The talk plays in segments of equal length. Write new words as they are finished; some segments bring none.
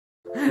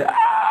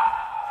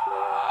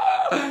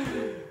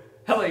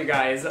Hello you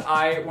guys,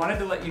 I wanted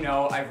to let you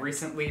know I've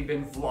recently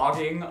been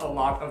vlogging a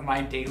lot of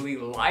my daily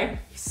life,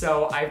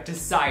 so I've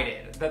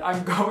decided that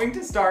I'm going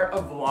to start a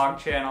vlog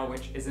channel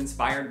which is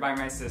inspired by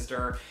my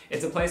sister.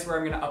 It's a place where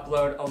I'm going to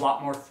upload a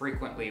lot more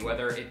frequently,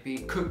 whether it be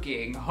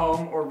cooking,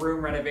 home or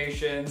room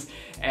renovations,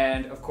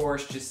 and of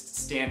course just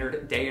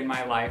standard day in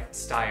my life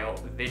style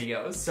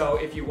videos. So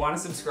if you want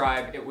to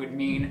subscribe, it would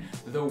mean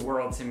the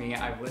world to me.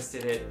 I've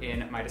listed it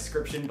in my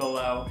description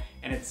below,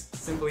 and it's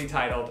simply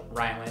titled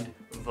Ryland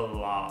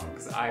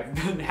Vlogs. I've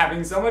been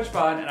having so much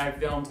fun and I've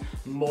filmed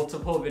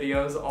multiple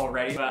videos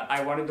already, but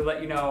I wanted to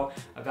let you know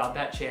about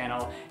that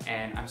channel,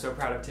 and I'm so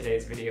proud of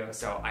today's video,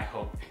 so I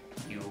hope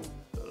you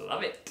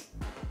love it.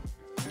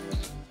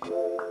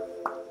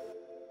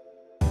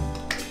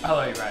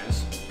 Hello you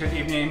guys. Good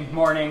evening,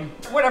 morning,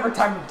 whatever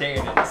time of day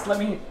it is. Let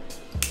me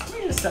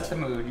just set the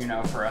mood, you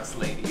know, for us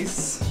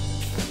ladies.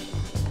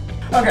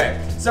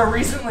 Okay, so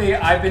recently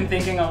I've been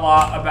thinking a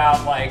lot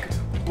about like,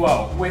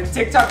 whoa, with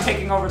TikTok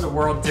taking over the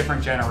world,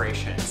 different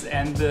generations,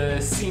 and the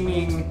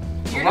seeming...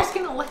 You're just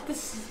gonna let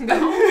this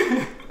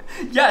go?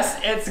 Yes,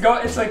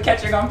 it's like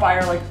catching on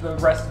fire like the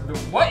rest of the...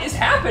 What is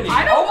happening?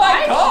 I don't Oh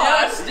my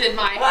god! I just did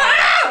my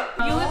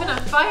You live in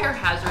a fire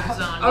hazard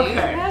zone, dude.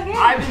 Okay,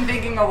 I've been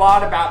thinking a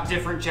lot about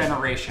different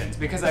generations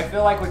because I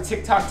feel like with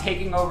TikTok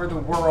taking over the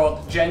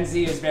world, Gen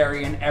Z is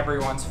very in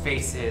everyone's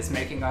faces,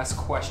 making us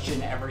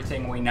question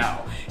everything we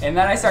know. And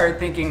then I started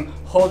thinking,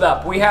 hold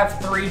up, we have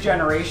 3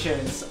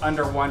 generations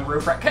under one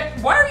roof.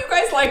 Why are you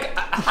guys like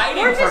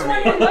hiding from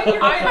me?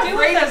 I'm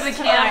afraid of the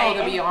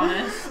camel, to be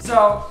honest.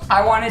 So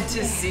I wanted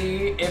to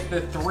see if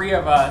the 3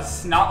 of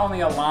us not only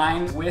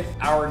align with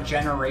our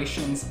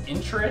generation's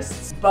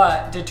interests,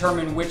 but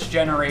determine which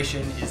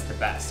generation is the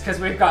best. Because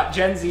we've got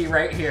Gen Z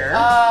right here.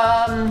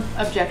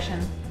 Objection.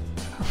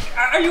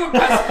 Are you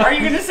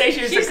gonna say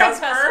she's a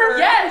cusper?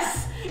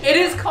 Yes! It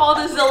is called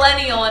a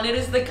zillennial, and it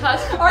is the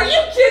cusp. Are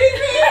you kidding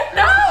me?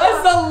 No!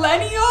 A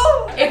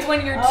zillennial? It's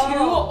when you're too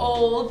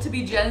old to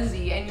be Gen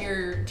Z and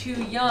you're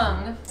too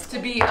young to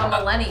be a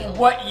millennial.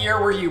 What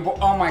year were you born?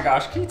 Oh my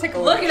gosh, can you take a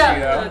look at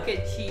Cheeto? Look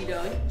at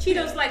Cheeto.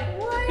 Cheeto's like,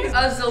 what?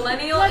 A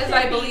zillennial is,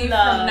 I believe,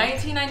 from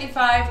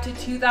 1995 to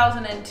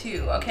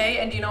 2002, okay?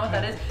 And do you know what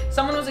that is?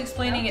 Someone was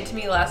explaining it to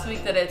me last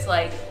week that it's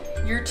like,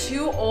 you're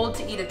too old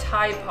to eat a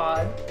Tide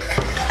Pod,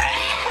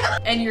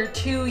 and you're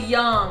too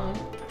young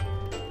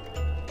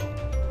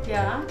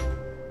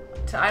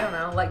to, I don't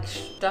know, like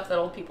stuff that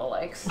old people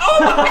likes.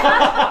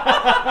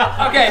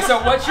 Oh okay,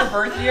 so what's your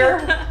birth year?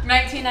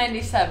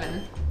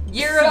 1997.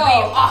 Year of the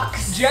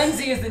ox. Gen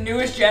Z is the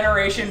newest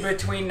generation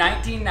between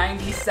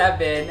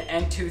 1997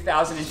 and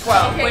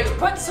 2012, Okay. which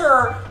puts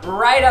her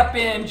right up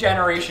in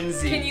Generation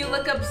Z. Can you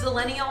look up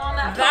zillennial on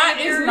that? That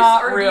is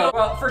not real.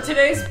 Well, for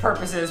today's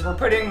purposes, we're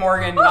putting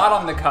Morgan not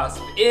on the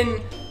cusp,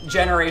 in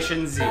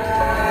Generation Z.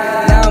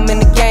 Now I'm in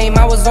the game,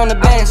 I was on the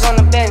bench.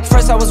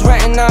 First I was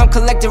renting, now I'm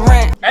collecting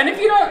rent. And if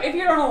you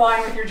don't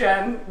align with your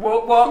gen,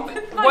 well what?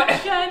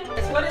 Gen?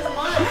 What is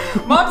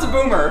mine? Mom's a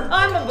boomer.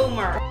 I'm a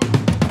boomer.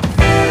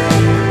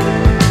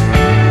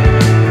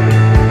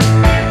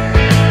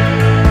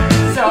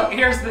 So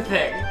here's the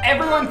thing.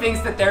 Everyone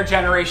thinks that their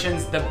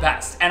generation's the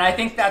best, and I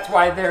think that's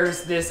why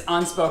there's this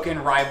unspoken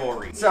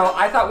rivalry. So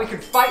I thought we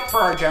could fight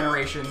for our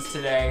generations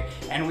today,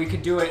 and we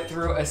could do it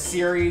through a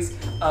series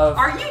of...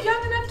 Are you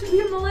young enough to be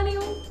a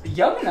millennial?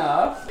 Young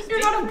enough? You're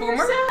not a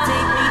boomer?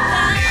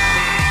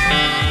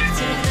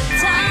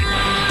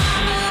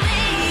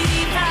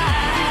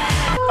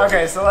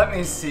 Okay, so let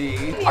me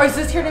see. Or is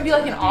this here to be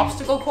like an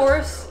obstacle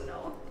course?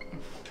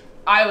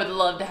 I would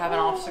love to have an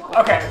obstacle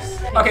course.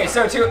 Okay,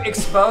 so to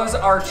expose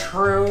our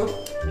true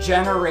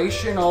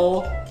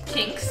generational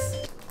kinks,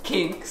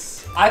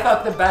 I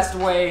thought the best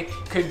way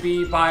could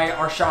be by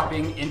our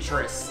shopping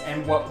interests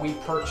and what we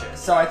purchase.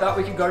 So I thought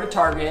we could go to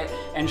Target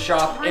and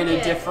shop in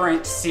a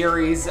different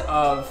series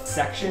of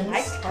sections.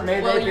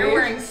 Well, you're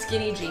wearing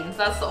skinny jeans.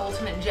 That's the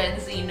ultimate Gen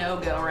Z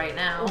no-go right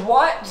now.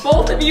 What?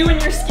 Both of you in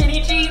your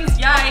skinny jeans?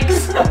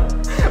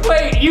 Yikes.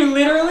 Wait, you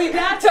literally?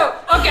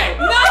 Okay,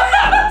 no!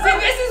 See,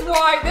 this is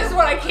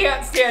what I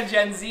can't stand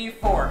Gen Z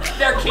for.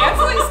 They're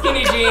canceling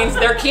skinny jeans,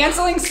 they're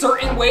canceling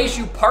certain ways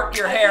you part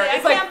your hair.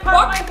 It's like, can't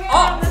part my hair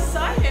on the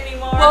side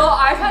anymore. Well,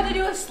 I've had to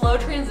do a slow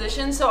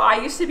transition, so I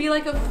used to be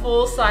like a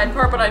full side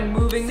part, but I'm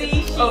moving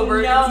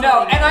over.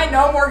 No, and I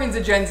know Morgan's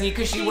a Gen Z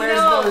because she wears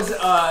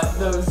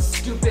those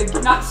stupid,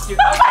 not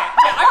stupid, okay,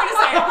 yeah, I'm gonna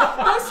say,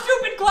 those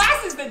stupid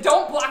glasses that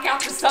don't block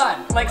out the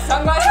sun. Like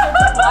sunglasses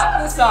that block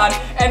the sun,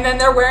 and then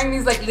they're wearing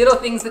these like little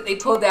things that they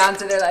pull down,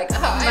 so they're like,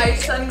 oh, My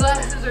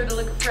sunglasses are to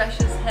look fresh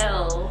as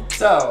hell.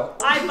 So,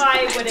 I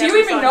buy whatever. do you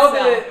even know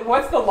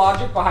what's the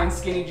logic behind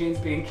skinny jeans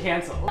being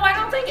canceled? I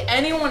don't think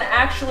anyone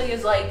actually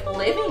is like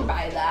living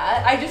by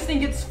that. I just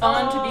think it's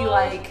fun to be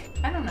like,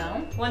 I don't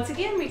know. Once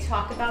again, we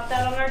talk about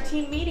that on our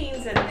team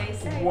meetings, and they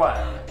say, What?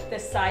 The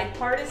side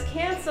part is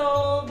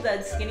canceled,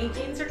 the skinny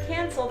jeans are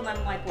canceled, and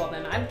I'm like, well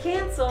then I'm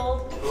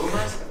canceled. Boomers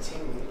have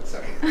team meetings.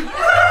 Sorry.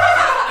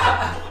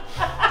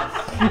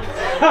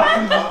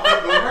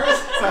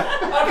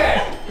 Okay,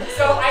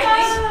 so I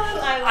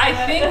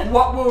I think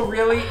what will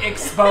really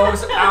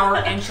expose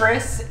our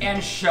interests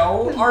and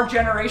show our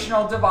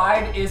generational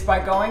divide is by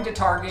going to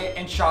Target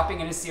and shopping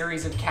in a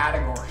series of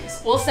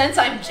categories. Well, since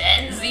I'm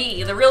Gen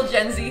Z, the real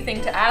Gen Z thing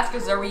to ask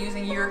is, are we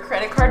using your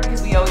credit card?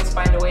 Because we always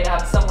find a way to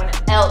have someone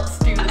else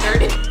do the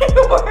dirty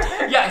work.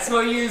 Yes,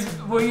 we'll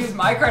use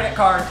my credit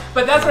card,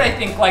 but that's what I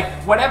think, like,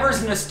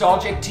 whatever's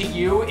nostalgic to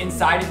you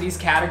inside of these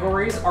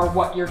categories are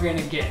what you're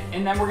gonna get.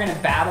 And then we're gonna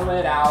battle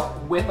it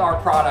out with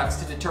our products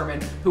to determine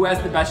who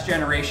has the best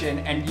generation,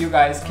 and you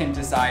guys can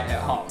decide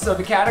at home. So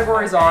the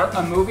categories are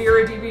a movie or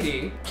a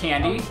DVD,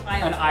 candy,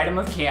 an item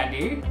of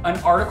candy, an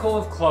article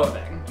of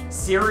clothing,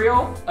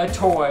 cereal, a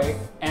toy,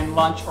 and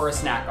lunch or a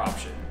snack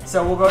option.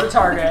 So we'll go to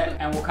Target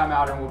and we'll come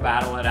out and we'll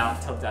battle it out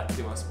till death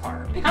do us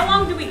part. How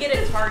long do we get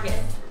at Target?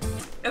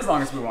 As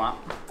long as we want.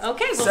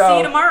 Okay, we'll see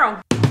you tomorrow.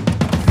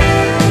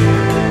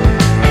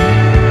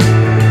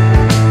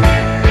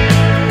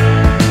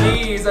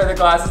 These are the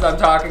glasses I'm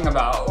talking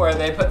about, where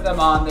they put them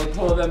on, they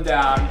pull them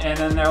down, and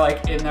then they're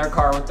like in their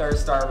car with their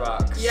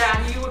Starbucks.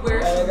 Yeah, you would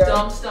wear some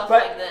dumb stuff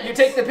but like this. You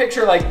take the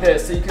picture like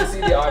this so you can see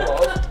the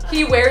eyeballs.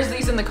 He wears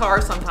these in the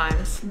car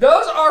sometimes.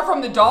 Those are from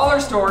the dollar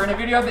store in a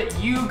video that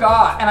you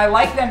got, and I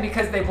like them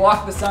because they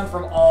block the sun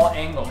from all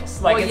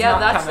angles. Like, well, it's yeah, not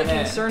that's the coming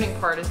in. concerning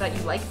part, is that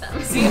you like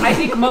them. See, I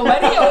think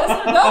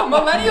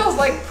millennials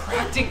like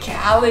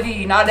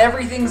practicality. Not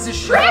everything's a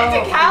show.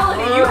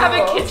 Practicality. You have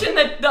a kitchen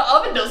that the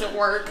oven doesn't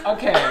work.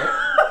 Okay.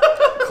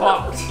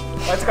 Clocked.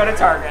 Let's go to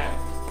Target.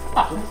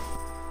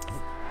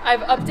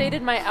 I've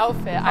updated my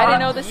outfit. I didn't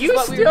know this is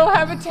what You still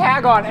have a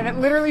tag on, and it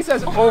literally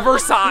says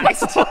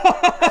oversized.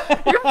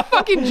 You're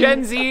fucking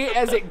Gen Z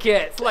as it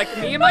gets. Like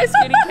me in my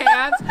skinny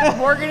pants,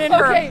 Morgan in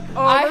her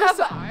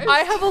oversized.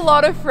 I have a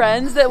lot of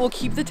friends that will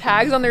keep the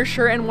tags on their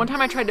shirt, and one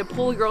time I tried to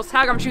pull a girl's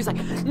tag on, she was like,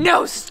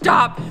 no,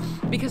 stop!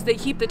 Because they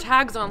keep the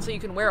tags on so you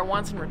can wear it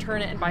once and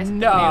return it and buy something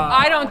new.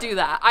 I don't do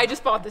that. I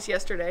just bought this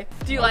yesterday.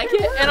 Do you like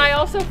it? And I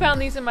also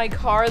found these in my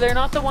car. They're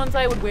not the ones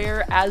I would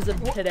wear as of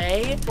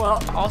today.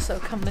 Well, also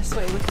come this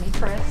way with me,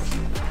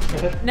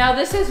 Chris. Now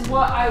this is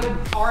what I would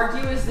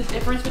argue is the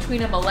difference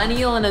between a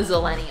millennial and a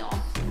zillennial.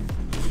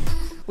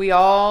 We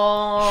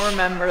all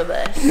remember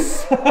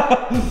this.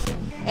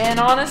 And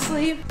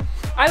honestly,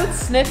 I would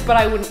sniff, but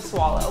I wouldn't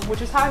swallow,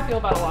 which is how I feel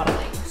about a lot of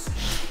things.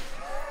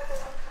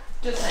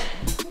 Just saying.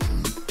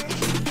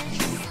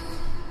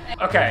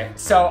 Okay,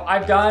 so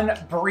I've done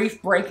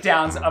brief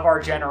breakdowns of our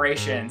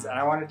generations, and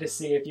I wanted to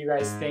see if you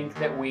guys think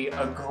that we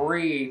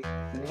agree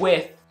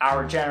with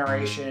our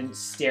generation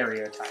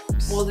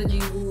stereotypes. Well, did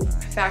you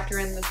factor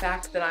in the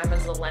fact that I'm a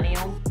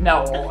zillennial?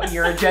 No,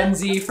 you're a Gen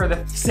Z for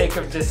the sake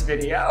of this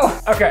video.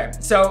 Okay,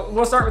 so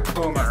we'll start with the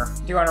boomer.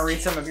 Do you want to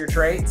read some of your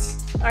traits?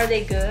 Are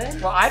they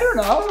good? Well, I don't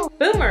know.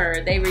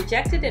 Boomer, they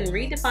rejected and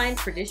redefined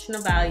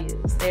traditional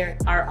values. They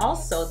are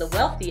also the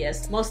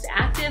wealthiest, most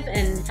active,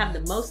 and have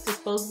the most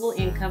disposable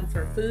income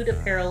for food,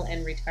 apparel,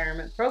 and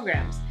retirement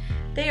programs.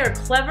 They are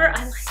clever.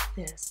 I like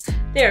this.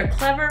 They are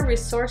clever,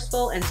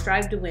 resourceful, and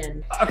strive to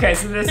win. Okay,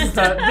 so this is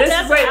the,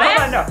 wait, hold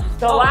on, no.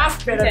 The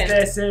last bit of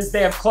this is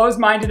they have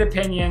closed-minded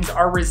opinions,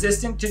 are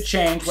resistant to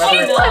change,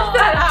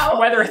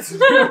 whether it's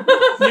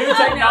new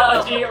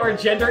technology or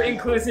gender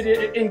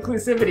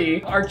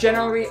inclusivity, are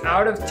generally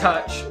out of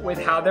touch with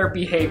how their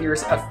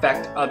behaviors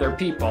affect other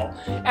people.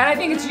 And I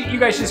think it's you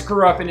guys just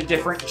grew up in a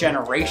different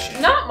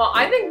generation. Not mom.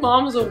 I think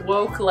mom's a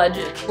woke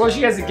legend. Well,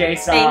 she has a gay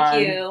son.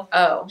 Thank you.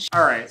 Oh.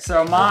 All right,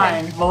 so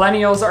mine,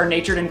 millennials are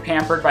nurtured and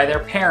pampered by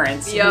their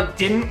parents who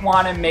didn't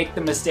want to make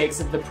the mistakes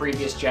of the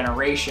previous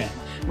generation.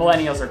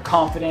 Millennials are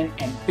confident,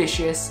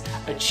 ambitious,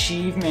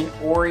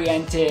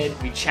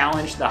 achievement-oriented. We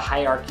challenge the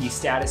hierarchy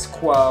status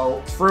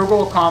quo,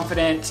 frugal,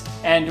 confident,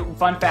 and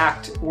fun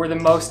fact, we're the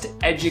most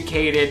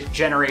educated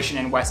generation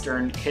in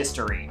Western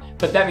history.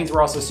 But that means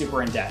we're also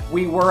super in debt.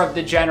 We were of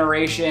the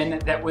generation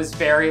that was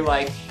very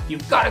like,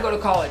 you've got to go to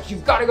college,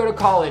 you've got to go to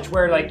college,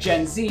 where like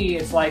Gen Z,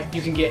 it's like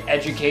you can get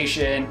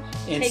education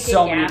in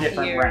so many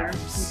different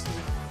realms.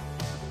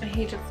 I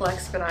hate to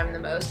flex, but I'm the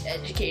most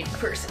educated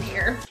person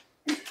here.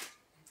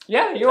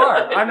 Yeah, you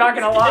are. I'm not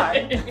gonna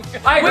lie.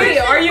 Wait,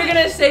 are you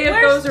gonna say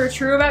if those are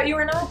true about you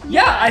or not?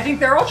 Yeah, I think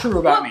they're all true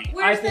about me.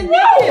 Where's I think the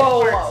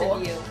negative parts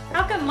of you?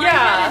 How come mine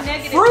had a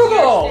negative?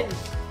 Frugal!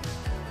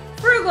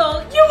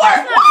 Frugal? You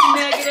are not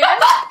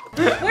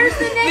negative. Where's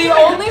the negative? The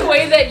only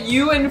way that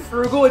you and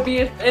frugal would be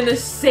in the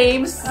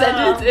same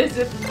sentence is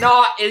if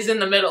not is in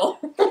the middle.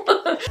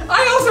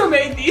 I also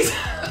made these.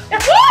 What?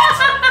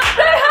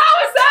 Then how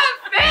is that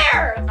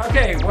fair?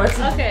 Okay, what's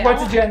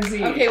a Gen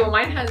Z? Okay, well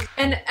mine has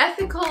an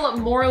ethical,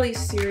 morally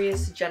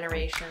serious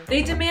generation.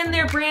 They demand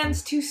their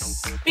brands to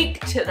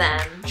speak to them.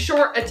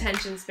 Short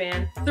attention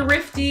span,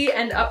 thrifty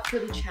and up for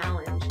the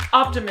challenge.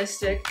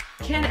 Optimistic,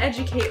 can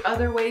educate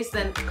other ways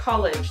than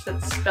college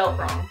that's spelt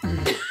wrong.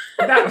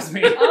 That was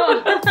me.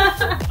 Oh.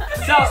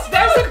 So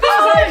there's some things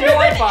that I know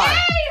about.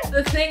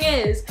 The thing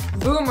is,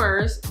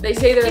 boomers, they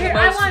say they're the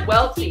most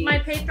wealthy,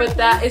 but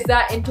is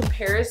that in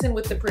comparison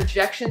with the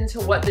projection to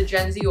what the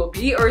Gen Z will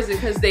be, or is it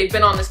because they've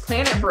been on this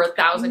planet for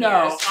 1,000 years?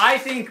 No, I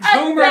think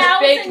boomers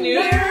fake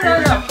news.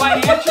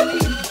 Financially,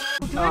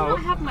 Do I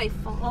not have my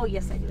phone? Oh,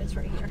 yes, I do. It's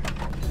right here.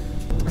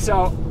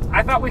 So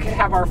I thought we could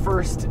have our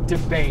first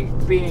debate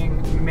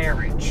being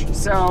marriage.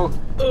 So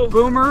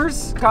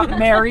boomers got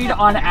married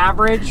on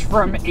average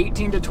from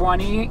 18 to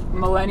 20,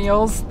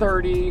 millennials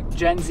 30,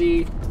 Gen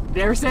Z,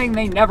 they're saying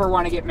they never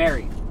want to get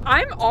married.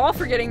 I'm all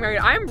for getting married.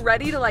 I'm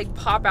ready to like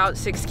pop out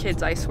 6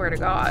 kids, I swear to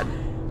God.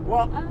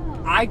 Well,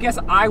 I guess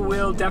I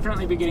will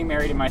definitely be getting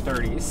married in my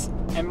 30s.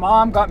 And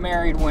Mom got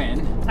married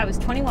when? I was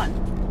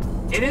 21.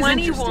 It is 21.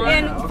 interesting.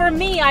 And for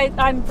me,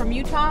 I'm from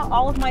Utah.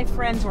 All of my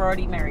friends were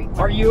already married.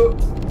 Are you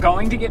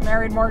going to get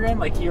married, Morgan?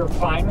 Like, you're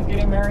fine with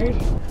getting married?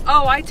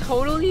 Oh, I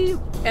totally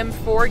am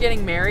for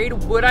getting married.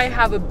 Would I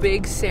have a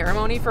big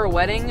ceremony for a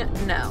wedding?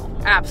 No,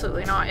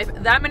 absolutely not. If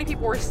that many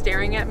people were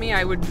staring at me,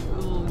 I would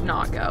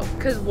not go.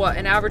 Because what,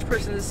 an average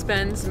person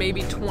spends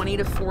maybe 20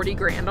 to 40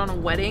 grand on a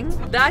wedding?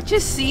 That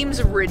just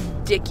seems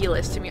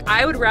ridiculous to me.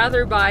 I would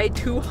rather buy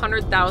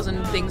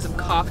 200,000 things of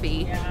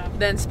coffee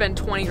than spend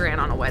 20 grand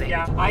on a wedding.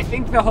 Yeah, I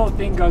think the whole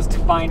thing goes to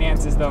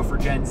finances though for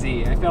Gen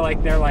Z. I feel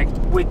like they're like,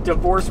 with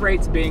divorce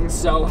rates being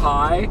so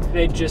high,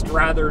 they'd just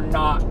rather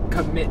not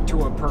commit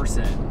to a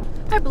person.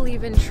 I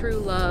believe in true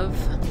love.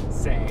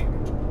 Same.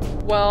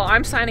 Well,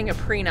 I'm signing a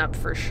prenup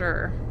for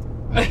sure.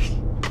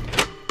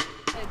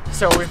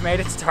 So we've made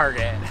it to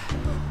Target.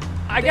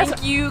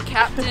 Thank you,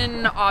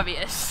 Captain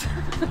Obvious.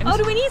 Oh,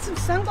 do we need some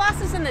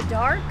sunglasses in the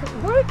dark?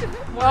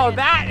 Well,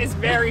 that is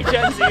very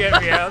Gen Z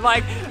of you.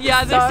 Like,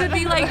 Yeah, this would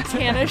be like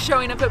Tana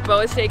showing up at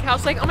Boa's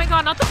Steakhouse like, oh my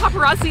God, not the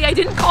paparazzi. I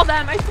didn't call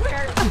them, I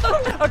swear.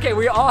 Okay,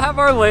 we all have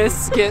our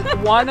lists. Get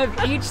one of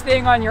each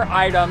thing on your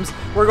items.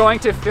 We're going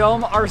to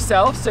film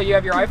ourselves. So you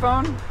have your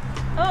iPhone?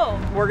 Oh.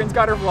 Morgan's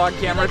got her vlog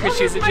camera because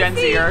she's a my Gen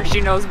Zer. She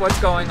knows what's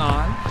going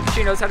on.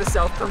 She knows how to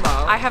self-promote.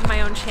 I have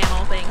my own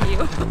channel, thank you.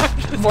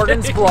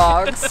 Morgan's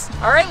vlogs.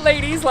 All right,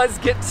 ladies, let's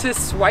get to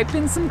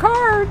swiping some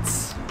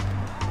cards.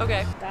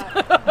 Okay.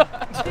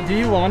 Do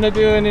you want to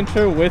do an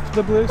intro with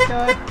the blue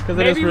sky? Because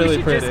it is Maybe really we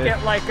should pretty. just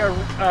get like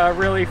a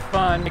really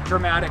fun,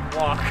 dramatic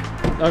walk.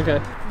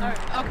 Okay.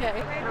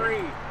 Okay. 3,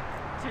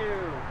 2,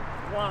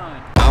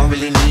 1. I don't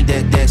really need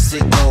that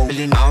sick go.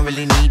 Really, I don't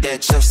really need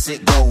that just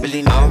sick go.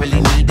 Really, I don't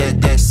really need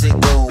that sick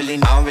go. Really, I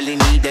don't really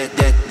need that.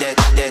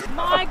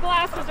 My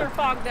glasses are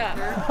fogged up.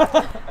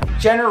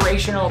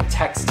 Generational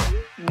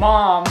texting.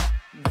 Mom,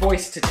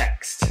 voice to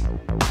text.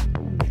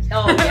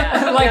 Oh,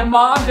 yeah. Like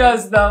Mom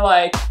does the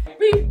like,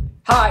 beep,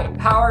 hi,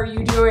 how are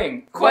you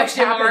doing? What's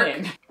Question mark.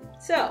 happening?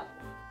 So,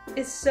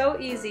 it's so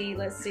easy.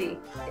 Let's see.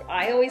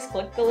 I always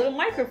click the little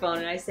microphone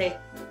and I say,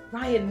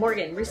 Ryan,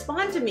 Morgan,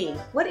 respond to me.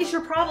 What is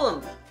your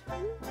problem?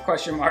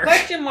 Question mark.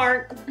 Question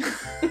mark.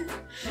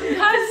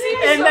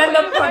 And then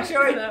the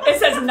punctuation, it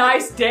says,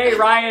 nice day,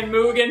 Ryan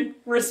Mugen.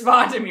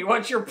 Respond to me,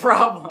 what's your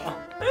problem?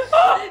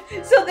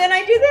 So then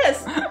I do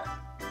this.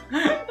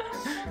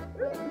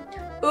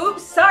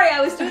 Oops, sorry, I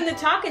was doing the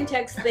talk and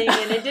text thing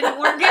and it didn't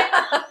work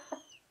out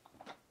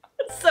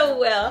so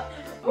well.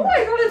 Oh,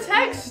 I got a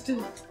text.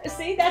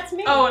 See, that's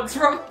me. Oh, it's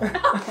from...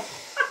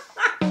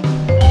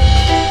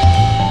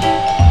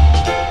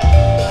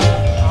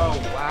 Oh,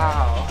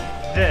 wow.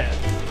 This.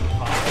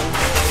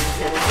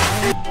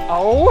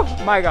 Oh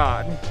my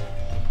God.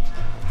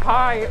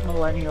 Hi,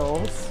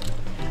 millennials.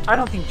 I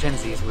don't think Gen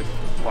Zs would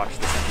watch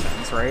The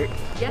Simpsons, right?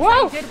 Yes,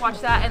 Whoa! I did watch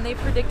that, and they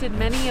predicted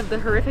many of the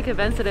horrific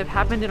events that have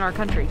happened in our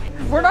country.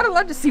 We're not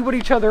allowed to see what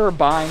each other are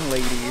buying,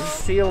 ladies.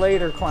 See you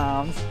later,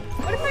 clowns.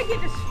 What if I get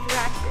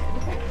distracted?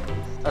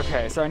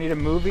 Okay, so I need a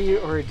movie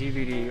or a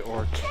DVD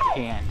or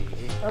candy.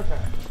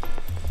 Okay.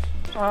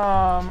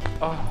 Oh,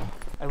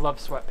 I love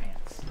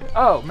sweatpants.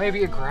 Oh,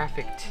 maybe a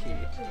graphic tee.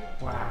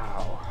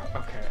 Wow,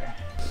 okay.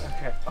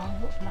 Okay,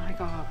 oh my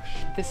gosh.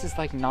 This is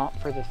like not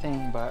for the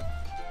thing, but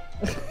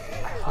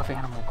I love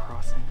Animal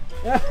Crossing.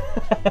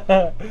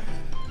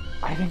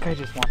 I think I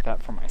just want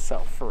that for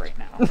myself for right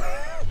now.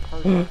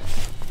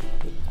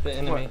 The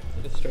enemy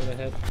is straight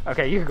ahead.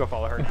 Okay, you can go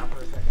follow her now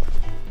for a second.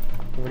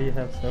 What do you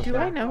have so Do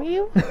far? I know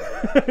you?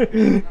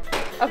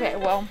 Okay,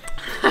 well,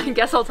 I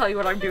guess I'll tell you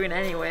what I'm doing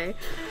anyway.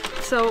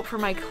 So for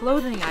my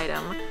clothing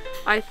item,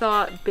 I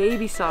thought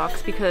baby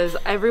socks because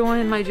everyone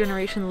in my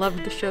generation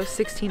loved the show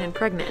 16 and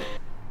Pregnant.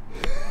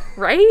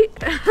 Right?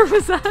 Or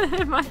was that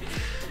in my...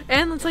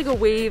 And it's like a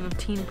wave of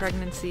teen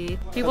pregnancy.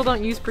 People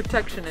don't use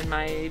protection in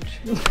my age.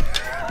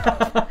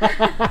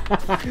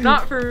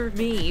 Not for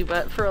me,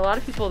 but for a lot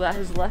of people that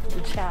has left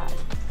the chat.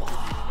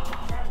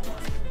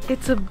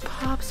 It's a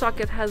pop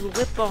sock. It has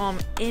lip balm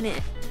in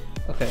it.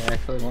 Okay, I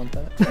actually want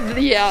that.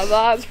 Yeah,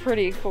 that's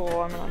pretty cool.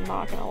 I mean, I'm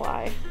not gonna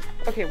lie.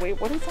 Okay, wait,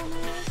 what is on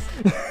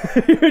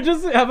this? You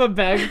just have a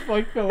bag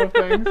like full of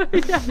things.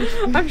 Yeah,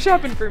 I'm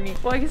shopping for me.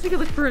 Well, I guess I could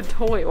look for a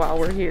toy while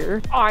we're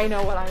here. I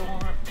know what I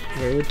want.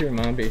 Where would your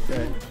mom be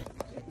saying?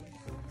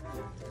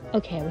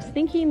 Okay, I was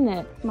thinking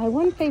that my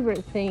one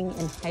favorite thing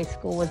in high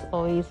school was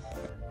always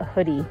a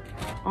hoodie,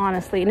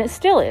 honestly, and it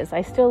still is.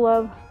 I still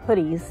love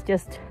hoodies,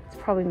 just it's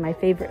probably my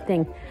favorite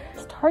thing.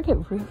 Target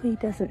really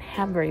doesn't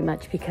have very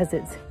much because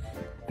it's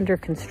under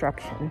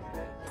construction.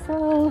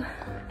 So,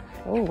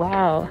 oh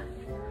wow,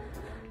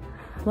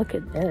 look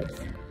at this.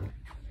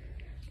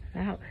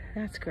 Wow.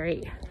 That's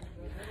great.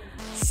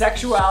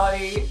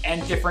 Sexuality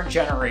and different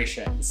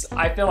generations.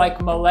 I feel like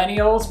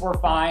millennials were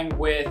fine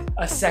with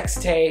a sex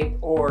tape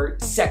or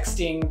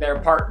sexting their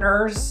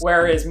partners,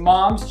 whereas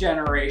mom's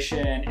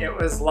generation, it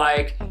was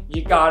like,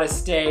 you gotta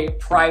stay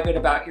private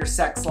about your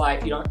sex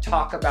life, you don't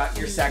talk about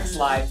your sex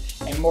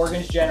life, and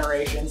Morgan's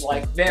generation's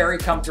like very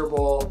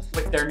comfortable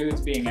with their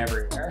nudes being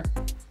everywhere.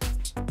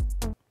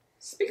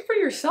 Speak for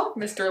yourself,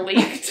 Mr.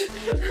 Leaked.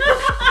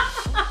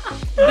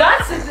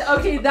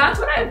 Okay, that's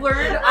what I've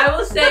learned. I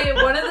will say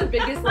one of the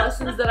biggest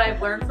lessons that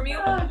I've learned from you,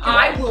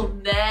 I will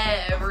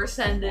never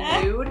send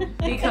a nude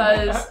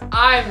because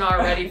I'm not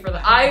ready for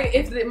that.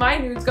 If my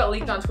nudes got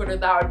leaked on Twitter,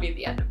 that would be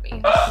the end of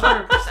me,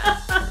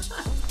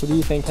 100%. Who do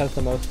you think has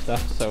the most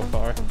stuff so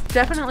far?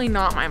 Definitely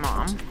not my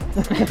mom.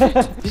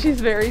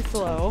 She's very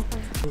slow.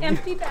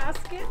 Empty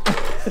basket.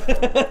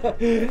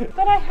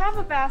 But I have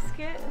a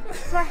basket,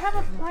 so I have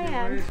a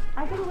plan.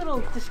 I get a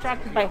little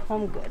distracted by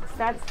home goods.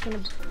 That's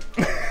gonna.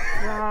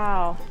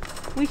 Wow.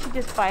 We should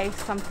just buy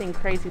something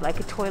crazy like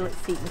a toilet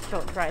seat and show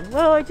it to Ryland.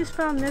 Well, I just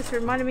found this.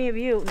 It reminded me of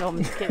you. No, I'm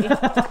just kidding.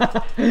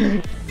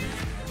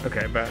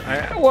 Okay, but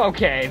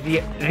okay,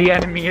 the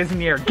enemy is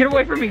near. Get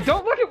away from me!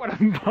 Don't look at what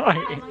I'm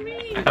buying.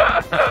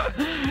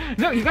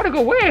 No, you gotta go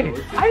away.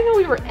 I didn't know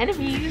we were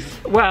enemies.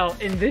 Well,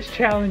 in this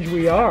challenge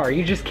we are.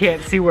 You just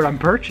can't see what I'm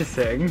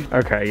purchasing.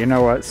 Okay, you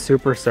know what?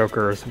 Super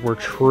soakers were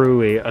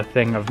truly a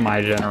thing of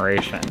my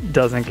generation.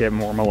 Doesn't get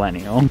more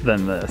millennial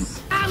than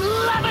this. I'm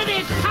loving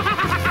it!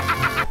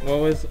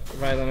 What was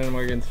Ryland and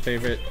Morgan's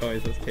favorite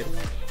toys as kids?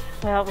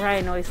 Well,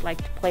 Ryan always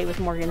liked to play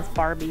with Morgan's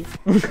Barbies.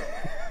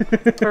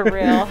 For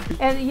real.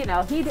 And, you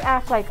know, he'd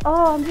act like,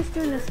 oh, I'm just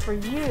doing this for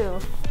you.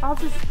 I'll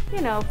just, you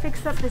know,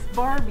 fix up this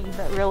Barbie.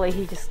 But really,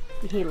 he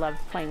loved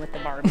playing with the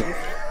Barbies.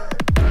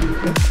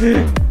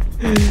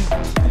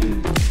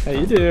 How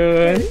you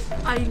doing?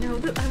 I know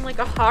that I'm like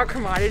a hot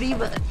commodity,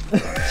 but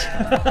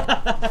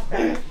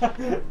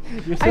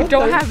I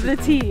don't have the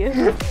tea.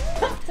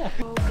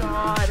 Oh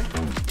God.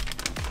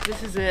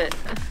 This is it.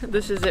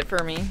 This is it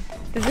for me.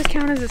 Does this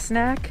count as a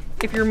snack?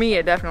 If you're me,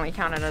 it definitely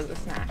counted as a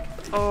snack.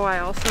 Oh, I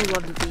also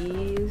love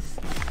these.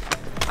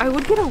 I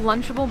would get a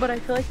Lunchable, but I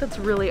feel like that's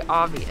really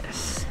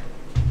obvious.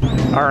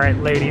 All right,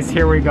 ladies,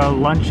 here we go.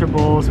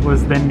 Lunchables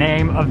was the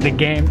name of the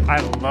game. I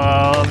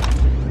love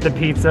the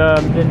pizza.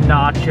 The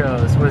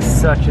nachos was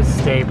such a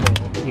staple.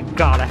 You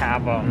gotta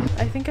have them.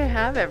 I think I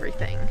have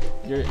everything.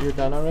 You're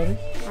done already?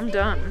 I'm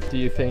done. Do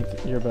you think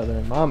your brother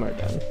and mom are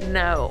done?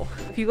 No.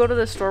 If you go to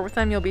the store with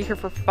them, you'll be here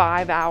for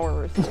 5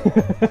 hours.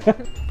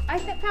 I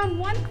found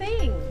one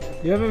thing.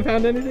 You haven't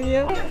found anything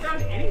yet? I haven't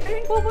found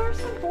anything? Well, where's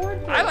some board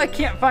games? I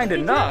can't find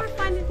enough.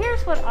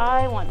 Here's what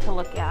I want to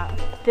look at.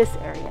 This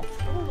area.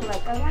 Ooh,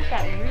 like I want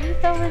that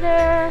wreath over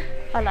there.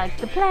 I like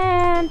the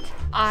plant.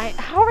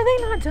 How are they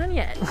not done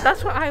yet?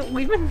 That's what I've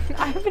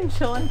been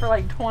chilling for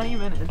like 20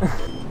 minutes.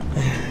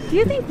 Do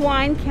you think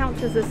wine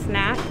counts as a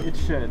snack? It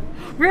should.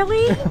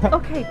 Really?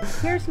 Okay,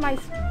 here's my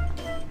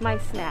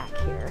snack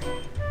here.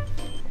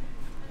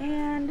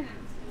 And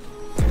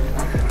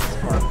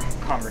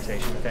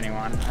Conversation with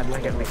anyone. I'd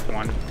like at least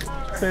one.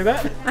 Say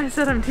that? I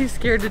said I'm too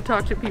scared to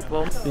talk to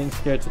people. Being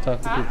scared to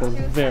talk to people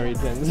is very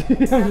Gen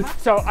Z.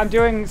 So I'm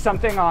doing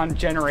something on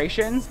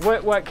generations.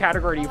 What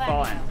category do you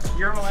fall in?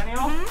 You're a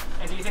millennial?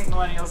 And do you think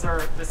millennials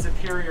are the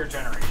superior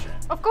generation?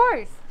 of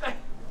course.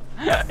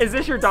 Is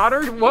this your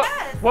daughter?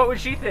 What would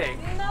she think?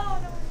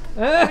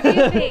 What do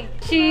you think?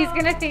 She's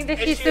gonna think that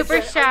she's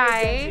super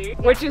shy.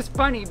 Which is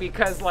funny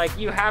because like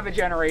you have a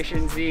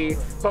Generation Z,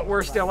 but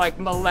we're still like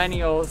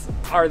millennials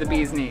are the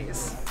bee's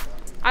knees.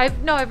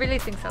 No, I really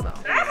think so though.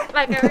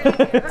 Like I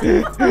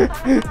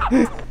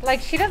really do.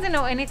 Like she doesn't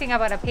know anything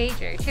about a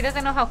pager. She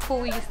doesn't know how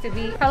cool we used to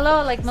be.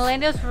 Hello, like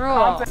millennials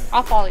rule.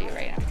 I'll follow you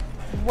right now.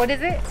 What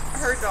is it?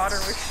 Her daughter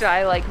was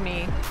shy like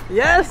me.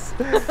 Yes!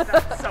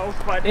 That's so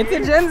funny. It's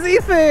a Gen Z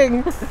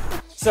thing!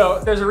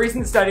 So there's a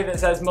recent study that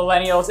says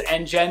millennials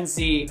and Gen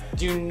Z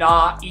do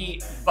not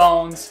eat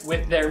bones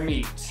with their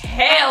meat.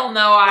 Hell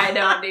no, I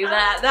don't do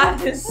that.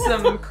 That is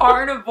some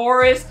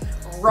carnivorous,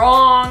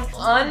 wrong,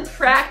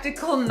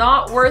 unpractical,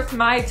 not worth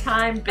my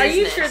time business. Are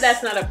you sure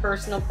that's not a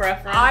personal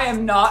preference? I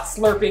am not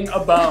slurping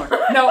a bone.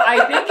 No,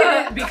 I think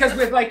it is because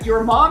with like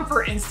your mom,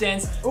 for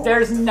instance,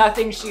 there's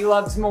nothing she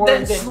loves more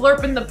than than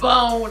slurping the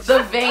bone,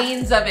 the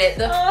veins of it,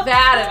 the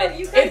fat of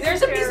it. If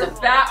there's a piece of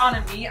fat on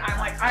a meat, I'm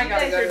like, I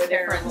gotta go to a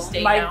different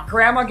state my now.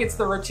 grandma gets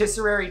the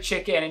rotisserie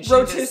chicken and she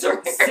just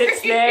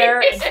sits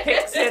there and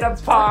picks it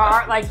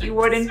apart like you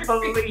wouldn't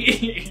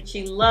believe.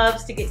 She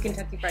loves to get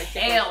Kentucky Fried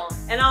Chicken. Damn.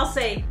 And I'll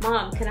say,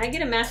 Mom, can I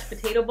get a mashed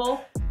potato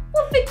bowl?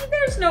 Well, Vicky,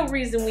 there's no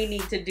reason we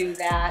need to do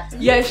that.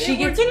 Yeah, she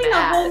gets getting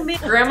mad. a whole meal.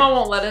 Grandma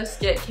won't let us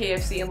get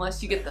KFC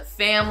unless you get the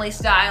family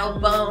style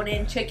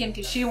bone-in chicken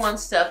because she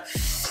wants to.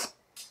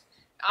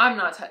 I'm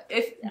not.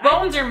 If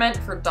bones are meant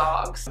for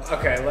dogs.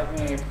 Okay, let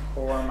me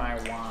pour my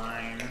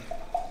wine.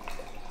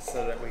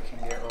 so that we can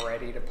get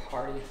ready to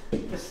party.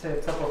 Just say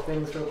a couple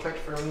things real quick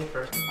for me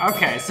first.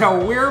 Okay,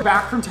 so we're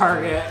back from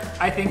Target.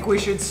 I think we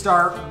should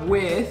start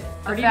with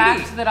our The DVD.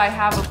 fact that I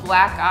have a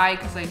black eye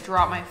because I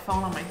dropped my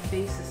phone on my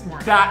face this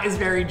morning. That is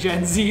very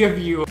Gen Z of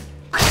you.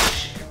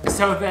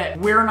 So that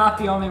we're not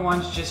the only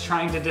ones just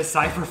trying to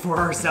decipher for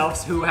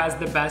ourselves who has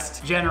the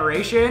best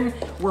generation.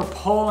 We're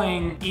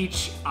polling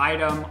each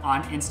item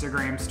on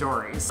Instagram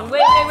stories. Wait.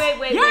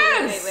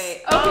 Yes!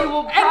 Wait. Okay,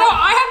 well, And no,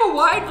 I have a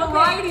wide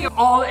variety of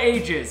all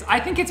ages. I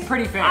think it's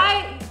pretty fair.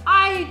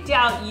 I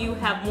doubt you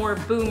have more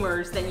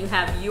boomers than you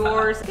have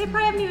yours. They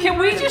probably haven't even can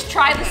we heard of just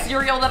try the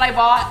cereal that I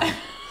bought?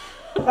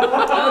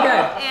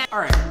 Okay, all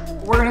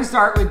right. We're gonna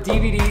start with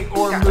DVD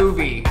or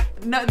movie.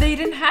 No, they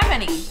didn't have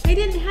any. They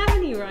didn't have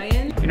any,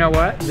 Ryan. You know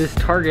what? This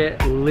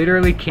Target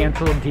literally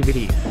canceled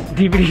DVDs.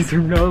 DVDs are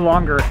no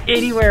longer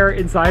anywhere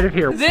inside of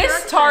here.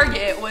 This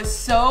Target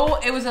was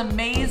it was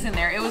amazing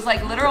there. It was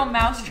like literal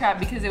mousetrap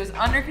because it was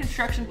under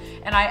construction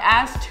and I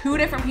asked 2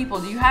 different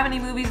people, do you have any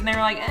movies? And they were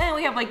like,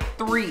 we have like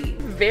 3.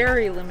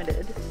 Very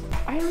limited.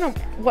 I don't know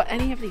what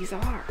any of these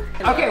are.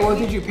 Okay, well,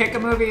 did you pick a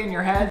movie in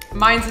your head?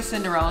 Mine's A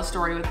Cinderella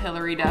Story with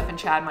Hilary Duff and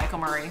Chad Michael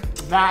Murray.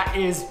 That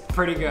is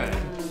pretty good.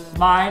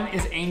 Mine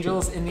is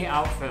Angels in the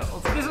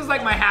Outfield. This was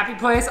like my happy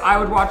place. I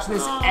would watch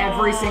this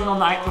every single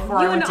night before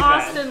I went to bed. You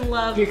and Austin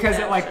love because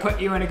that it like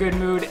put you in a good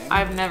mood.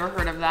 I've never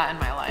heard of that in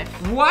my life.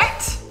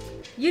 What?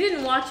 You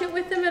didn't watch it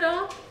with them at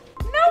all?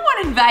 No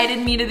one invited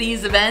me to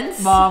these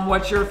events. Mom,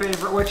 what's your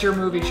favorite? What's your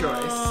movie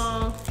choice?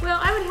 Well,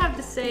 I would have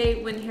to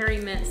say When Harry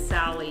Met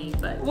Sally,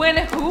 but... When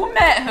who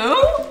met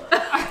who?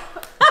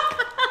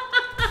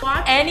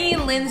 Any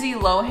Lindsay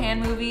Lohan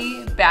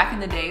movie back in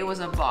the day was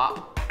a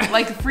bop.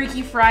 Like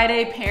Freaky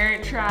Friday,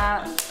 Parent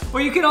Trap.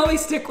 Well, you can only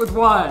stick with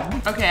one.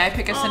 Okay, I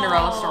pick A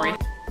Cinderella Story.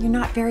 You're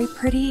not very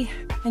pretty,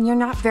 and you're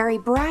not very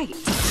bright.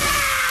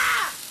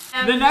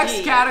 The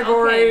next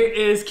category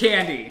is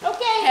candy.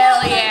 Okay,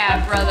 hell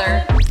yeah,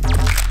 brother.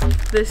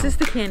 This is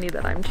the candy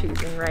that I'm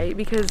choosing, right?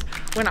 Because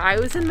when I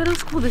was in middle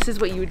school, this is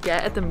what you would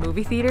get at the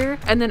movie theater.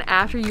 And then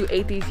after you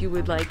ate these, you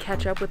would like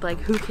catch up with like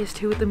who kissed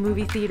who at the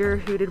movie theater,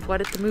 who did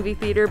what at the movie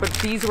theater, but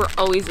these were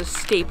always a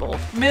staple.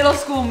 Middle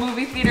school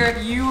movie theater,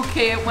 if you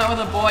went with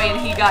a boy and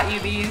he got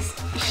you these,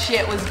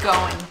 shit was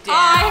going down.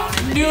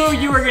 I knew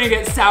you were gonna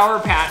get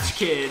Sour Patch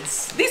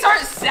Kids. These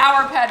aren't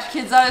Sour Patch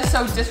Kids, that is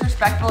so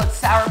disrespectful. It's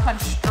Sour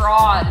Punch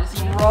straws.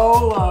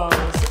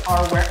 Rolos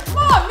are where—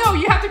 Mom, no,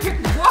 you have to pick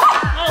one.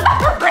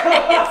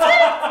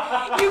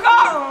 Raisins? You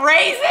got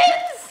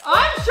raisins?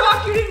 I'm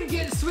shocked you didn't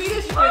get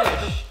Swedish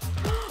Fish.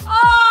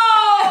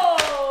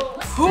 Oh!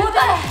 Who the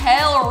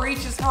hell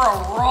reaches for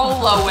a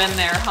Rolo when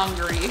they're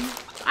hungry?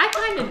 I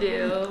kind of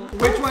do.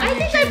 Which one I do you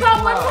think I choose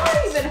bought one most?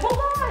 more even. Hold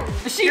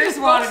on. She just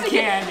wanted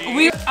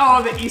candy.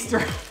 Oh, the Easter.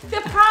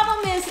 The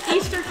problem is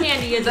Easter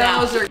candy is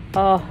Those out. are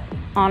Oh,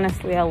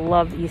 honestly, I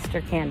love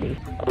Easter candy.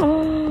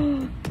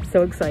 Oh,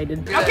 so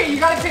excited. Okay, you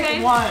gotta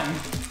pick one.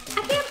 I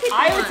can't pick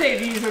I one. would say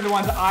these are the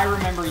ones I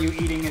remember you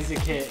eating as a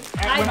kid.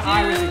 When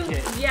I was a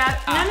kid. Yeah,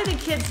 none of the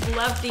kids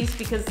love these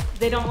because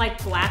they don't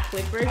like black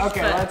licorice.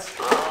 Okay, but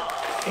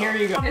here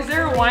you go. Is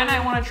there a wine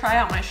I want to try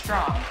out my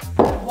straw?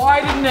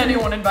 Why didn't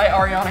anyone invite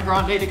Ariana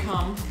Grande to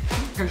come?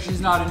 Because she's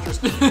not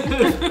interested.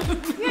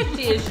 Yeah,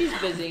 she is. She's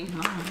busy.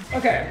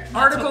 Okay,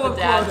 article of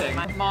clothing.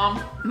 My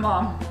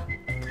mom.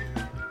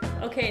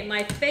 Okay,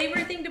 my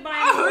favorite thing to buy.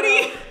 A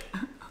hoodie.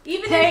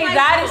 Even Hey, in high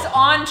that school, is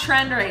on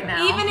trend right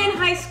now. Even in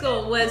high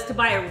school was to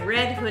buy a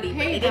red hoodie, but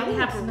they didn't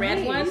have a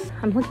red one.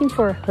 I'm looking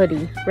for a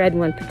hoodie, red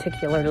one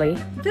particularly.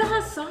 Feel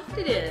how soft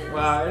it is.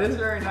 Wow, it is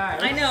very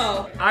nice. I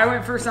know. I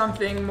went for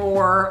something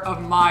more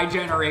of my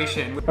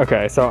generation.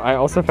 Okay, so I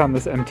also found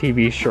this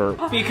MTV shirt.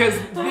 Because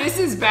this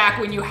is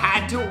back when you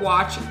had to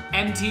watch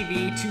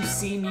MTV to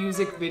see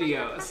music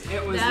videos.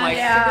 It was like,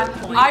 Yeah,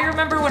 I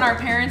remember when our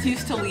parents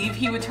used to leave,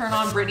 he would turn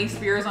on Britney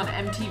Spears on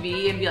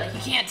MTV and be like, you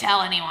can't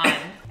tell anyone.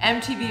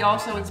 MTV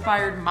also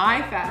inspired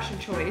my fashion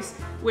choice,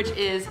 which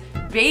is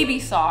baby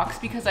socks,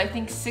 because I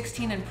think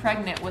 16 and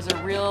pregnant was a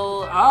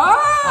real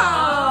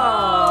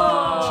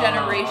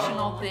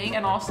generational thing,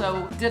 and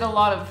also did a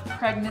lot of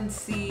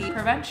pregnancy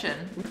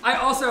prevention. I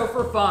also,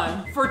 for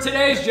fun, for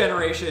today's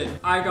generation,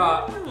 I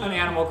got an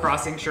Animal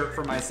Crossing shirt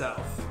for myself.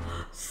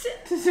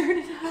 Where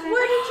did you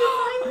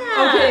find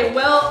that? Okay,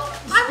 well,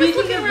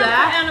 speaking of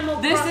that, Animal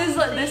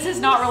this is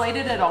not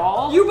related at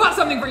all. You bought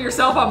something for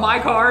yourself on my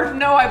card?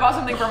 No, I bought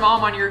something for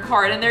mom on your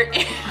card, and they're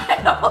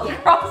Animal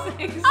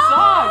Crossing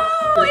socks.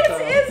 Oh, it's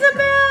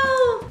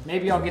Isabel!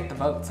 Maybe I'll get the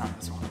votes on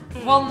this one.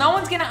 Well, no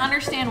one's gonna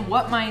understand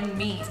what mine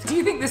means. Do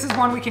you think this is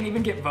one we can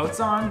even get votes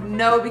on?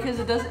 No, because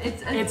it doesn't.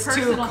 It's too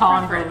personal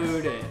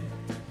convoluted.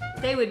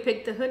 They would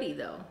pick the hoodie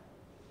though.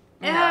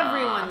 No.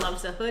 Everyone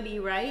loves a hoodie,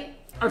 right?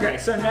 Okay,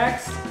 so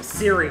next,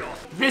 cereal.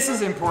 This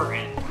is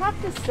important. I'd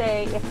have to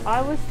say, if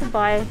I was to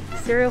buy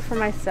cereal for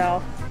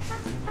myself,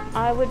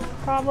 I would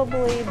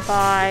probably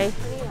buy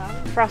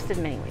Frosted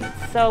Mini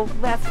Wheats. So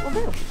that's what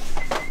we'll do.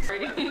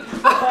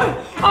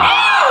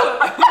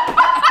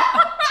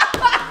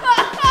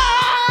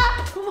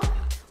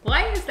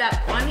 Why is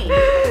that funny?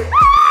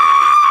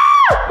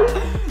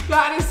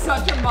 That is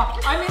such a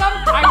I mean,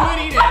 I would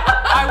eat it.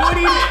 I would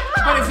eat it,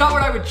 but it's not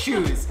what I would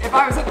choose. If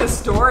I was at the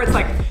store, it's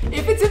like,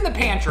 if it's in the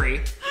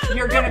pantry,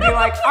 you're gonna be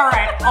like, all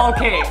right, all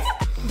cakes.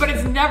 But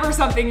it's never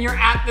something you're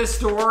at the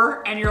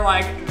store and you're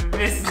like,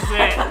 this is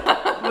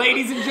it.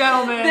 Ladies and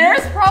gentlemen.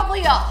 There's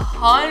probably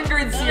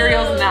 100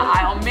 cereals in that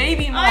aisle,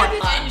 maybe more.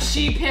 And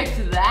she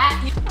picked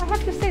that. I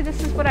have to say,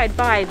 this is what I'd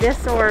buy,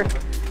 this or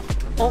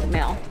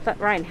oatmeal. But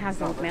Ryan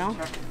has oatmeal.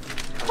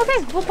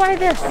 Okay, we'll buy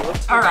this.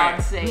 All right,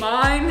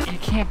 mine. You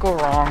can't go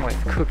wrong with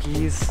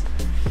cookies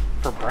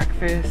for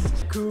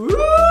breakfast.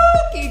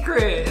 Cookie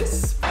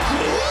Crisp.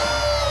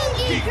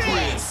 Cookie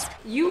Crisp.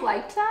 You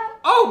liked that?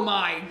 Oh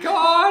my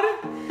God.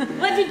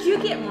 What did you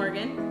get,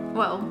 Morgan?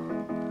 Well,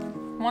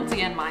 once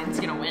again, mine's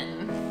gonna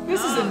win.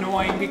 This is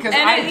annoying because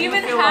and I it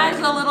even has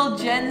a little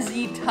Gen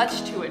Z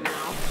touch to it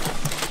now.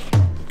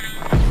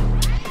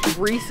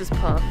 Reese's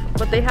Puff,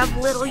 but they have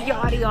Little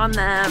Yachty on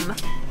them.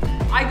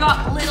 I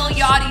got Little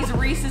Yachty's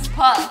Reese's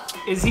Puff.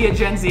 Is he a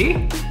Gen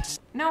Z?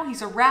 No,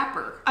 he's a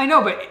rapper. I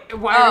know, but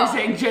why are you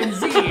saying Gen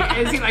Z?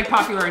 Is he like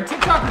popular on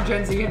TikTok or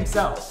Gen Z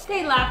himself?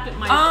 They laughed at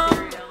my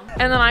cereal.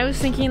 And then I was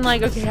thinking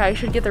like, okay, I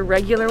should get the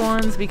regular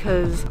ones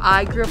because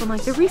I grew up on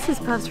like the Reese's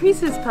Puffs,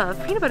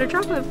 peanut butter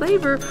chocolate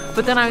flavor.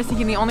 But then I was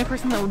thinking the only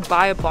person that would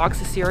buy a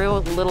box of cereal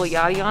with Little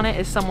Yachty on it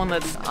is someone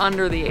that's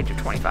under the age of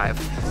 25.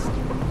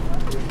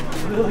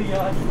 Little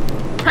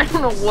Yachty. I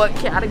don't know what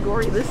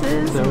category this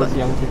is. Those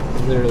young people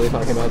literally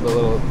talking about the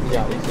Little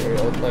Yachty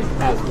cereal like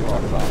as we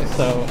walk by.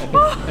 So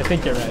I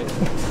think you're right.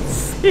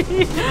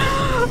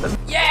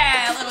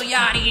 Yeah, Little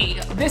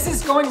Yachty. This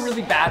is going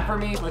really bad for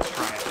me. Let's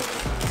try it.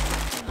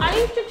 I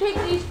used to take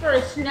these for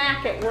a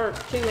snack at work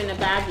too in a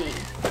baggie.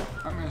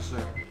 I'm gonna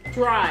say.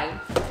 Dry.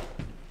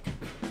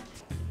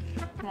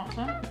 Want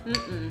some?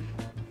 Mm-mm.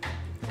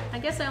 I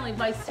guess I only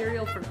buy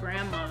cereal for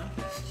Grandma.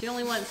 She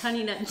only wants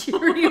Honey Nut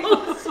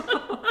Cheerios.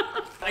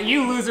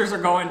 You losers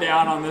are going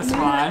down on this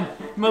one.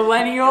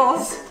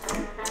 Millennials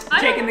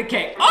taking the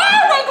cake. Oh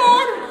my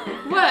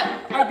God! What?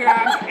 Oh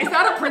God! Is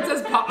that a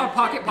Princess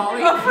Pocket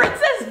Polly? A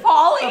Princess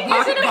Polly? A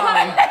Pocket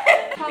Polly.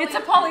 It's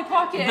a Polly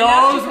Pocket.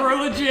 Those were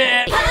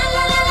legit.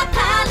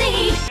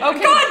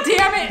 Okay. God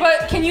damn it!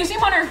 But can you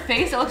zoom on her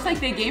face? It looks like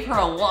they gave her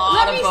a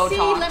lot of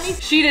Botox. Let me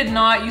see. She did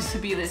not used to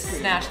be this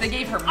snatch. They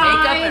gave her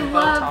makeup and Botox.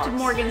 I loved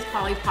Morgan's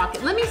Polly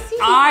Pocket. Let me see.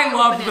 I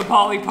love the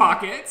Polly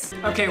Pockets.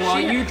 Okay, while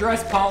you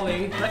dress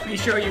Polly, let me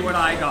show you what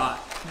I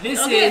got.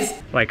 This is,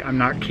 like, I'm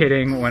not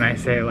kidding when I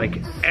say,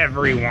 like,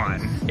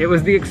 everyone. It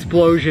was the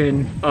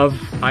explosion of,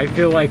 I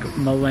feel like,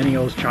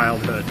 millennials'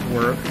 childhood,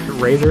 where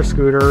Razor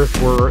scooters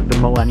were the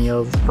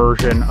millennials'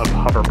 version of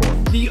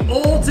hoverboard. The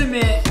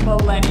ultimate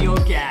millennial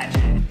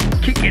gadget.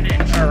 Kicking it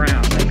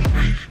around, like.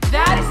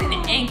 That is an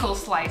ankle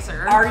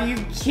slicer. Are you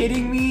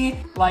kidding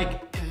me?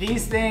 Like,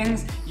 these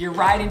things, you're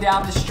riding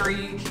down the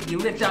street, you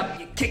lift up,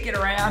 you kick it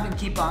around and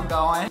keep on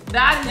going.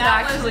 That is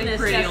actually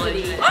pretty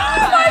legit. Oh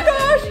my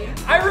gosh!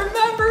 I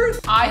remember.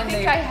 I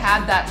think I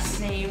had that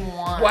same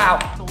one. Wow.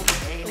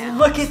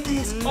 Look at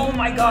this. Oh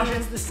my gosh,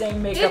 it's the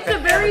same makeup. It's the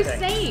very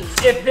same.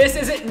 If this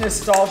isn't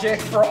nostalgic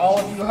for all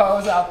of you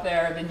hoes out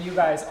there, then you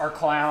guys are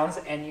clowns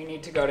and you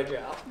need to go to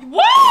jail.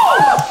 Whoa!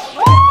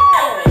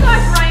 Whoa!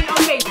 Gosh, Ryan,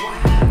 okay.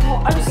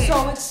 Wow, I'm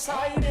so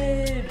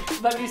excited.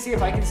 Let me see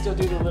if I can still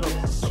do the little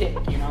kick.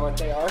 You know what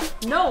they are?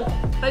 No,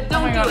 but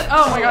don't do it.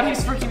 Oh my God,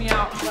 he's freaking me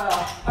out.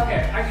 Well,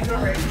 okay, I can do it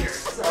right here.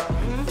 So,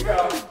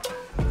 go.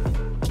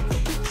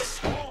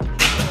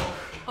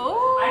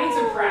 Oh. I need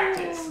some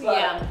practice.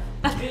 Yeah.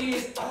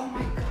 These, oh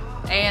my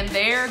God. And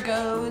there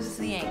goes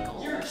the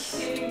ankle. You're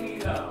kidding me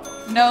though.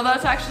 No,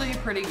 that's actually a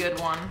pretty good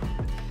one.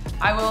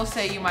 I will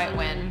say you might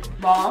win.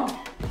 Mom?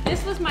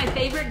 This was my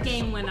favorite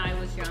game when I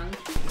was young.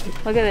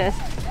 Look at this.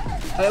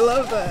 I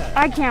love that.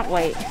 I can't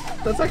wait.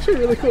 That's actually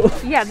really cool.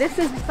 Yeah, this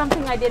is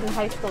something I did in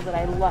high school that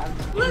I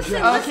loved. Listen,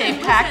 okay,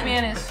 listen,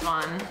 Pac-Man is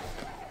fun.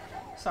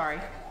 Sorry.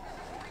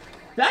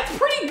 That's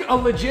pretty a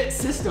legit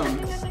system.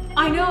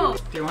 I know.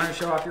 Do you want to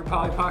show off your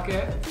Polly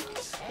Pocket?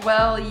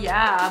 Well,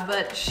 yeah,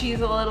 but she's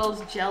a little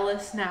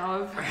jealous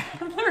now of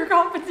her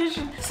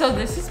competition. So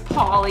this is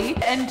Polly,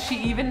 and she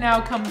even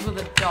now comes with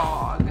a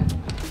dog.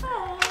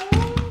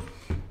 Aww.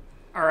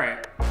 All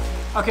right.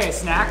 Okay,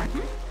 snack.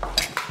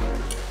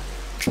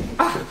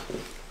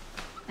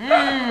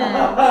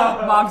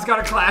 Mom's got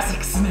a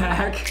classic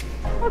snack.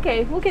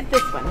 Okay, we'll get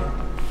this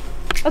one.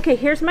 Okay,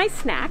 here's my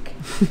snack.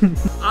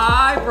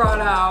 I brought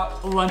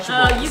out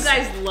Lunchables. Oh, you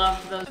guys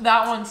loved those.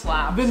 That one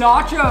slaps. The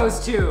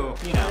nachos too,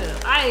 you know.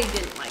 I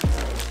didn't like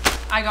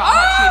those. I got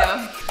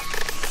hot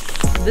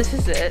Cheeto. This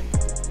is it.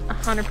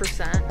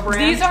 100%.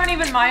 These aren't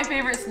even my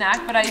favorite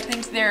snack, but I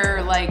think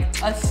they're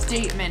like a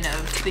statement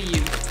of the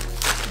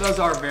youth. Those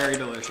are very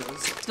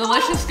delicious.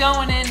 Delicious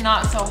going in,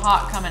 not so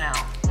hot coming out.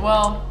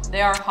 Well,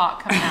 they are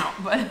hot coming out,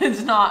 but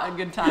it's not a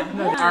good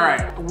time. All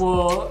right,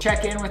 we'll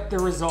check in with the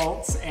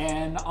results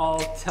and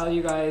I'll tell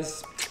you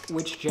guys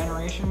which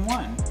generation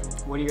won.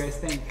 What do you guys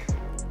think?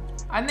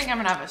 I think I'm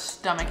gonna have a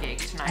stomach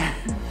ache tonight.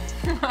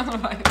 That's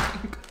what I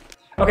think.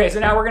 Okay,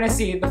 so now we're gonna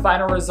see the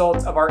final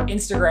results of our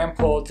Instagram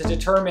poll to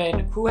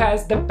determine who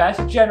has the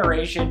best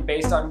generation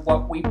based on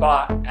what we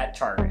bought at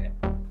Target.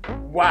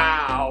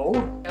 Wow.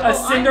 A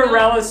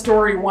Cinderella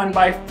story won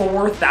by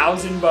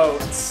 4,000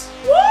 votes.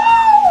 Woo!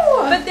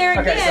 But there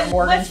again, okay, so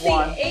Morgan's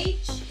won.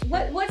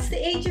 What's the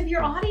age of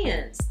your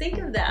audience? Think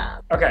of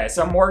that. Okay,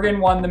 so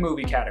Morgan won the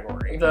movie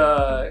category.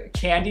 The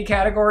candy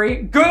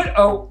category, good.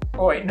 Oh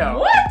wait, no.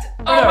 What?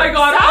 Oh my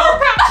god,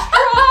 Sour Patch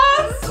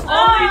Straws!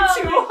 Only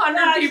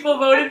 200 people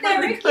voted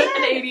for the good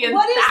Canadian.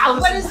 What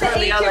is the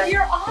age of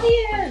your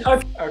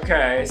audience?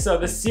 Okay, so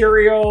the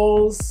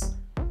cereals.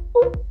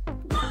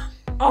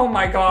 Oh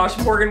my gosh,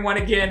 Morgan won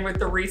again with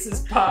the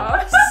Reese's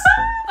Puffs.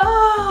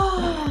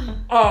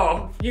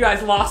 Oh, you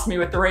guys lost me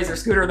with the Razor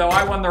Scooter though.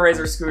 I won the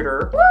Razor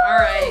Scooter.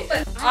 Alright,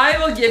 I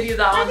will give you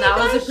that one. That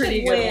was a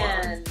pretty good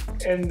one.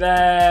 And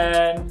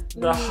then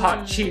the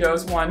Hot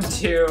Cheetos won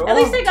too. At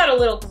least they got a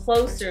little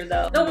closer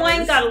though. The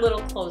wine got a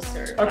little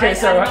closer. Okay,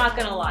 so I'm not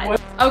gonna lie.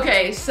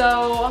 Okay,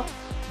 so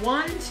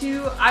 1,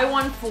 2, I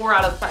won 4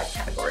 out of the 5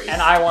 categories.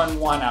 And I won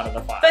 1 out of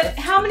the 5. But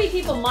how many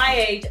people my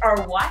age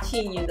are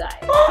watching you guys?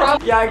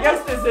 Yeah, I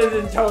guess this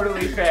isn't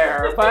totally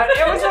fair, but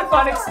it was a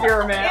fun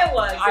experiment. It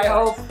was. I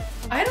hope.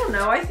 I don't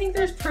know. I think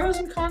there's pros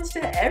and cons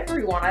to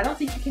everyone. I don't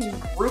think you can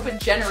group a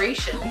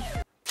generation.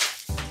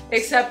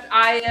 Except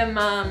I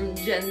am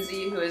Gen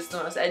Z, who is the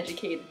most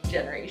educated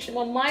generation.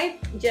 Well, my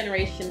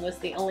generation was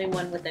the only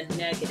one with a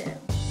negative.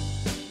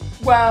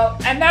 Well,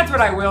 and that's what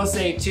I will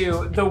say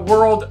too. The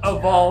world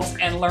evolves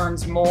and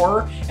learns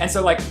more. And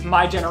so like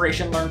my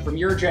generation learned from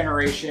your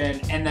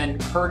generation, and then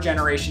her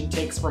generation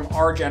takes from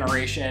our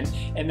generation,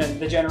 and then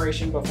the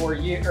generation before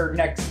you or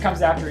next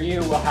comes after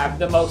you will have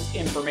the most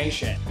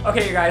information.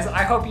 Okay, you guys,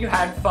 I hope you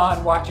had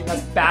fun watching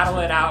us battle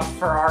it out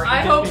for our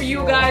I hope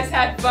you guys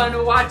had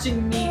fun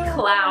watching me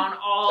clown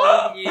all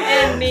of you.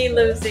 And me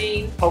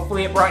losing.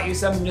 Hopefully it brought you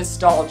some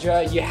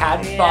nostalgia. You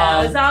had fun.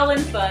 Yeah, it was all in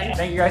fun.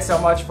 Thank you guys so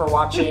much for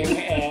watching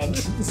and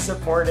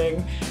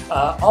supporting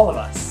all of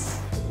us.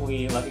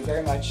 We love you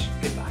very much.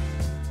 Goodbye.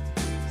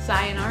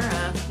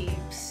 Sayonara,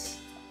 peeps.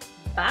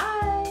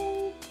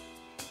 Bye.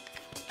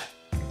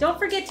 Don't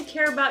forget to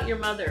care about your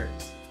mothers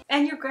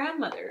and your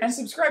grandmothers. And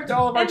subscribe to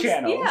all of our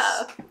channels.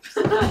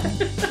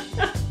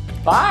 Yeah.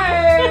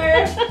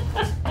 Bye.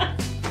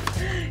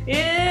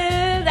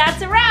 Yeah,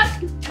 that's a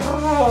wrap.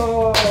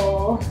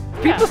 Oh.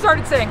 People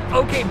started saying,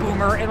 okay,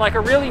 boomer, in like a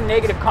really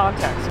negative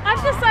context.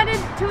 I've decided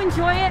to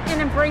enjoy it and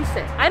embrace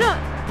it.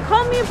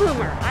 Call me a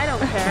boomer. I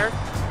don't care.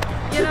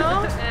 You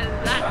know?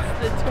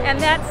 And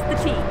that's the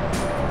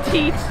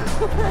Teat.